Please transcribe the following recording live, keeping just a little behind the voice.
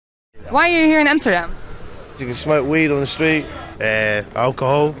Why are you here in Amsterdam? You can smoke weed on the street.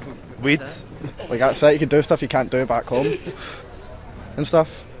 Alcohol, weed. Like outside you can do stuff you can't do back home. And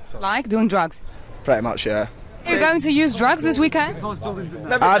stuff. Like doing drugs? Pretty much, yeah. Are you going to use drugs this weekend?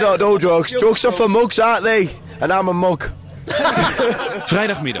 I don't do drugs. Drugs are for mugs, aren't they? And I'm a mug.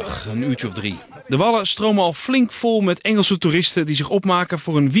 Vrijdagmiddag, een uurtje of 3. De wallen stromen al flink vol met Engelse toeristen die zich opmaken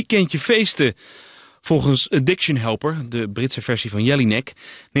voor een weekendje feesten. Volgens Addiction Helper, de Britse versie van Jelinek,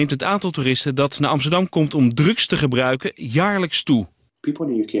 neemt het aantal toeristen dat naar Amsterdam komt om drugs te gebruiken jaarlijks toe. People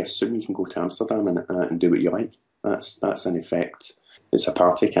in the UK assume you can go to Amsterdam and do what you like. That's in effect. It's a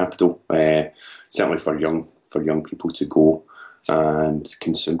party capital. Certainly for young people to go and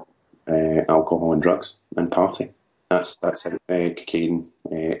consume alcohol and drugs and party. That's cocaine,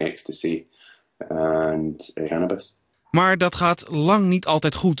 ecstasy and cannabis. Maar dat gaat lang niet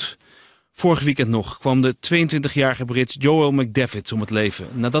altijd goed. Vorig weekend nog kwam de 22-jarige Brit Joel McDavid om het leven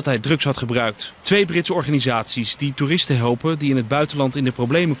nadat hij drugs had gebruikt. 2 Britse organisaties die toeristen helpen die in het buitenland in de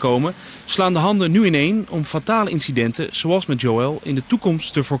problemen komen, slaan de handen nu ineen om fatale incidenten zoals met Joel in de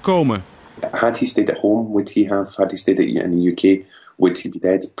toekomst te voorkomen. Had he stayed at home, had he stayed in the UK, would he be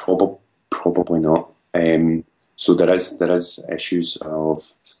dead? Probably not. So there is issues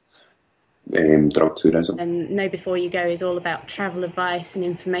of drug tourism. And Know Before You Go is all about travel advice and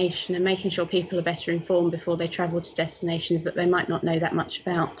information and making sure people are better informed before they travel to destinations that they might not know that much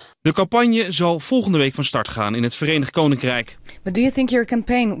about. De campagne zal volgende week van start gaan in het Verenigd Koninkrijk. But do you think your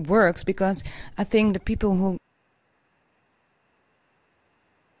campaign works? Because I think the people who...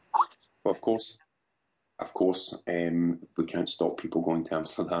 Of course, we can't stop people going to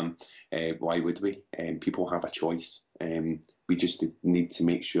Amsterdam. Why would we? People have a choice. We just need to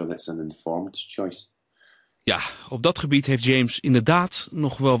make sure that's an informed choice. Ja, op dat gebied heeft James inderdaad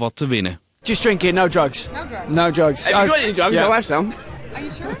nog wel wat te winnen. Just drinking, no drugs. No drugs. No drugs. Have you got any drugs? Yeah. I'll have some. Are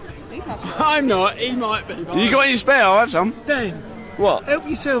you sure? He's not sure. I'm not. He might be. You got any spare? I'll have some. Dan, What? help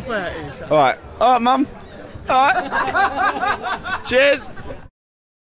yourself out here, son. Alright, Mum. Alright. Cheers.